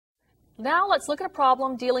Now let's look at a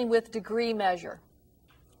problem dealing with degree measure.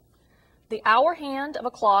 The hour hand of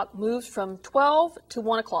a clock moves from 12 to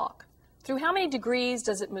 1 o'clock. Through how many degrees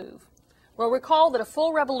does it move? Well, recall that a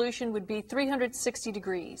full revolution would be 360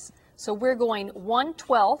 degrees. So we're going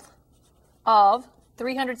 1/12 of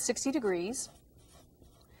 360 degrees,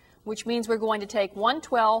 which means we're going to take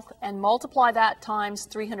 1/12 and multiply that times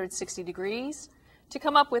 360 degrees to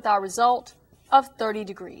come up with our result of 30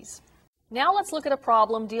 degrees. Now let's look at a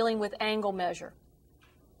problem dealing with angle measure.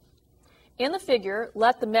 In the figure,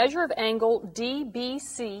 let the measure of angle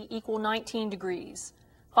DBC equal 19 degrees.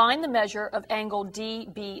 Find the measure of angle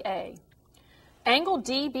DBA. Angle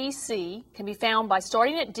DBC can be found by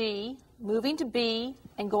starting at D, moving to B,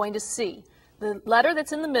 and going to C. The letter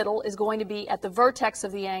that's in the middle is going to be at the vertex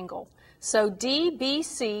of the angle. So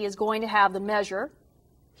DBC is going to have the measure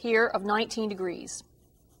here of 19 degrees.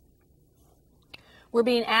 We're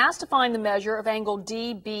being asked to find the measure of angle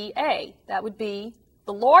DBA. That would be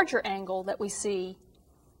the larger angle that we see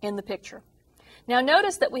in the picture. Now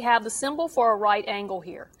notice that we have the symbol for a right angle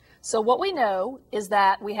here. So what we know is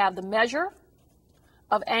that we have the measure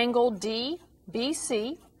of angle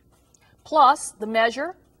DBC plus the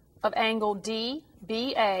measure of angle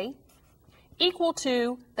DBA equal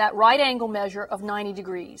to that right angle measure of 90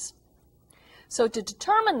 degrees. So to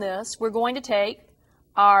determine this, we're going to take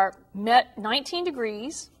our 19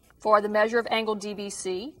 degrees for the measure of angle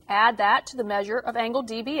DBC, add that to the measure of angle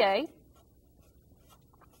DBA,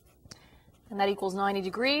 and that equals 90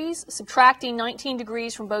 degrees. Subtracting 19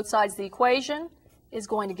 degrees from both sides of the equation is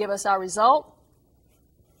going to give us our result,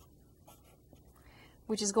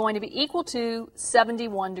 which is going to be equal to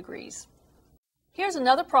 71 degrees. Here's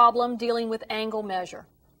another problem dealing with angle measure.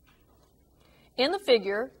 In the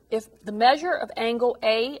figure, if the measure of angle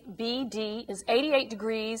ABD is 88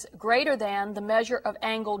 degrees greater than the measure of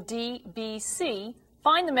angle DBC,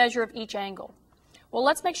 find the measure of each angle. Well,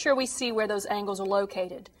 let's make sure we see where those angles are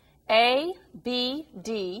located.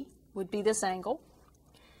 ABD would be this angle.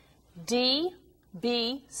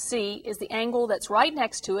 DBC is the angle that's right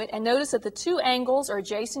next to it, and notice that the two angles are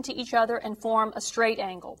adjacent to each other and form a straight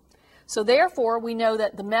angle. So therefore, we know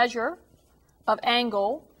that the measure of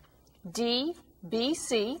angle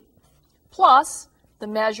DBC plus the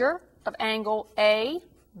measure of angle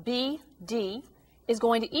ABD is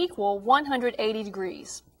going to equal 180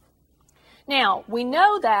 degrees. Now, we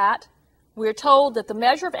know that we're told that the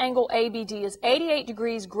measure of angle ABD is 88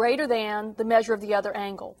 degrees greater than the measure of the other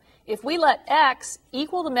angle. If we let x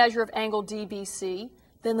equal the measure of angle DBC,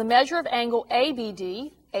 then the measure of angle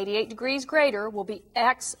ABD, 88 degrees greater, will be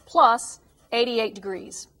x plus 88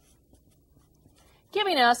 degrees,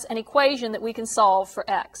 giving us an equation that we can solve for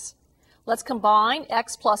x. Let's combine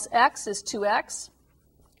x plus x is 2x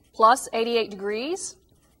plus 88 degrees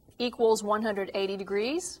equals 180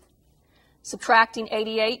 degrees. Subtracting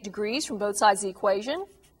 88 degrees from both sides of the equation,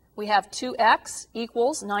 we have 2x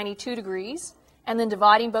equals 92 degrees, and then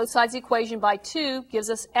dividing both sides of the equation by 2 gives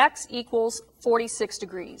us x equals 46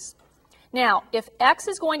 degrees. Now, if x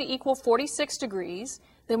is going to equal 46 degrees,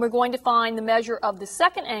 then we're going to find the measure of the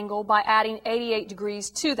second angle by adding 88 degrees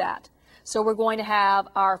to that. So we're going to have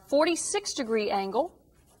our 46 degree angle,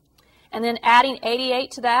 and then adding 88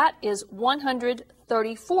 to that is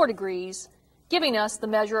 134 degrees, giving us the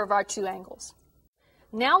measure of our two angles.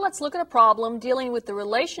 Now let's look at a problem dealing with the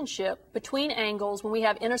relationship between angles when we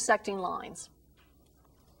have intersecting lines.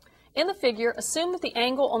 In the figure, assume that the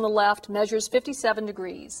angle on the left measures 57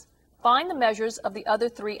 degrees. Find the measures of the other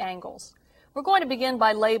three angles. We're going to begin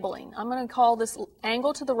by labeling. I'm going to call this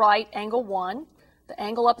angle to the right angle 1, the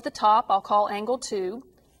angle up at the top I'll call angle 2,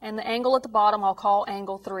 and the angle at the bottom I'll call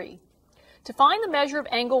angle 3. To find the measure of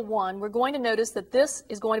angle 1, we're going to notice that this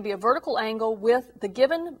is going to be a vertical angle with the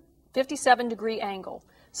given 57 degree angle.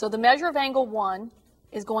 So the measure of angle 1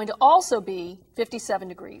 is going to also be 57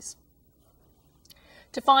 degrees.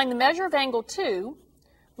 To find the measure of angle 2,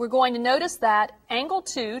 we're going to notice that angle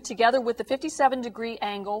 2 together with the 57 degree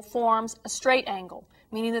angle forms a straight angle,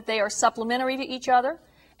 meaning that they are supplementary to each other.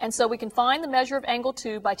 And so we can find the measure of angle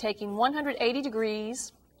 2 by taking 180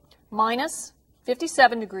 degrees minus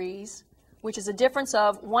 57 degrees, which is a difference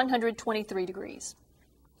of 123 degrees.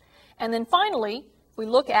 And then finally, if we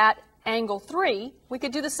look at angle 3, we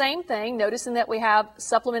could do the same thing, noticing that we have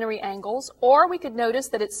supplementary angles, or we could notice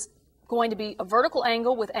that it's going to be a vertical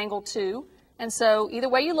angle with angle 2, and so either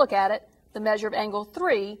way you look at it, the measure of angle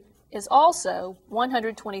 3 is also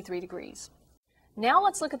 123 degrees. Now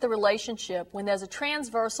let's look at the relationship when there's a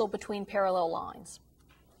transversal between parallel lines.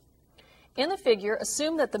 In the figure,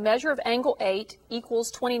 assume that the measure of angle 8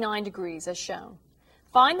 equals 29 degrees as shown.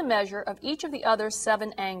 Find the measure of each of the other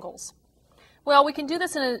 7 angles. Well, we can do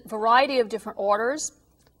this in a variety of different orders,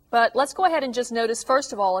 but let's go ahead and just notice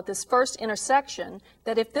first of all at this first intersection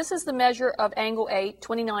that if this is the measure of angle 8,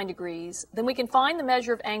 29 degrees, then we can find the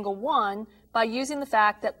measure of angle 1 by using the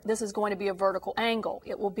fact that this is going to be a vertical angle.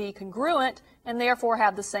 It will be congruent and therefore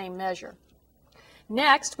have the same measure.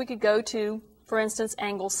 Next, we could go to, for instance,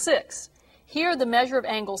 angle 6. Here, the measure of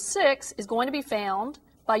angle 6 is going to be found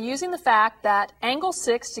by using the fact that angle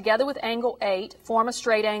 6 together with angle 8 form a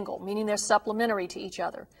straight angle, meaning they're supplementary to each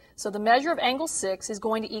other. So the measure of angle 6 is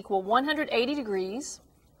going to equal 180 degrees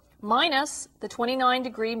minus the 29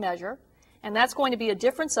 degree measure, and that's going to be a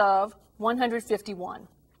difference of 151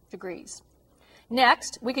 degrees.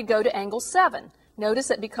 Next, we could go to angle 7. Notice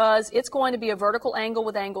that because it's going to be a vertical angle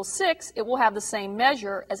with angle 6, it will have the same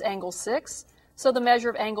measure as angle 6, so the measure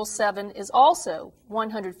of angle 7 is also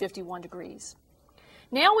 151 degrees.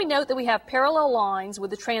 Now we note that we have parallel lines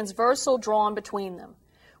with a transversal drawn between them.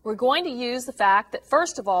 We're going to use the fact that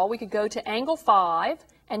first of all we could go to angle 5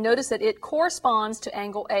 and notice that it corresponds to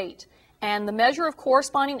angle 8. And the measure of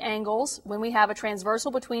corresponding angles when we have a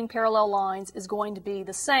transversal between parallel lines is going to be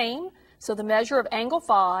the same. So the measure of angle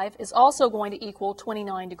 5 is also going to equal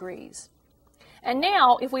 29 degrees. And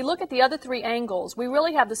now if we look at the other three angles, we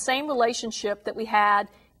really have the same relationship that we had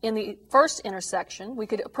in the first intersection. We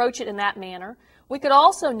could approach it in that manner. We could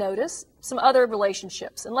also notice some other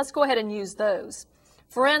relationships, and let's go ahead and use those.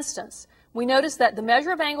 For instance, we notice that the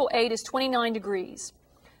measure of angle 8 is 29 degrees.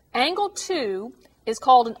 Angle 2 is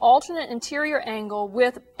called an alternate interior angle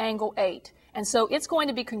with angle 8, and so it's going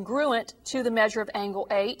to be congruent to the measure of angle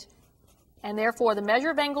 8, and therefore the measure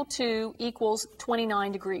of angle 2 equals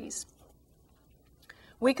 29 degrees.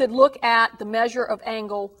 We could look at the measure of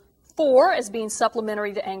angle 4 as being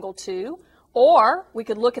supplementary to angle 2, or we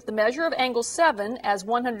could look at the measure of angle 7 as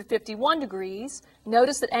 151 degrees.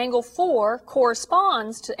 Notice that angle 4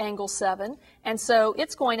 corresponds to angle 7, and so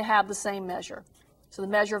it's going to have the same measure. So the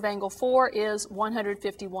measure of angle 4 is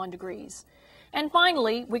 151 degrees. And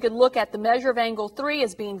finally, we could look at the measure of angle 3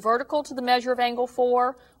 as being vertical to the measure of angle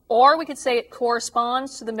 4, or we could say it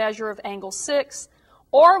corresponds to the measure of angle 6,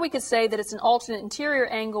 or we could say that it's an alternate interior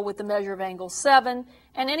angle with the measure of angle 7,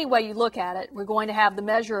 and any way you look at it, we're going to have the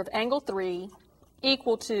measure of angle 3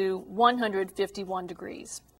 equal to 151 degrees.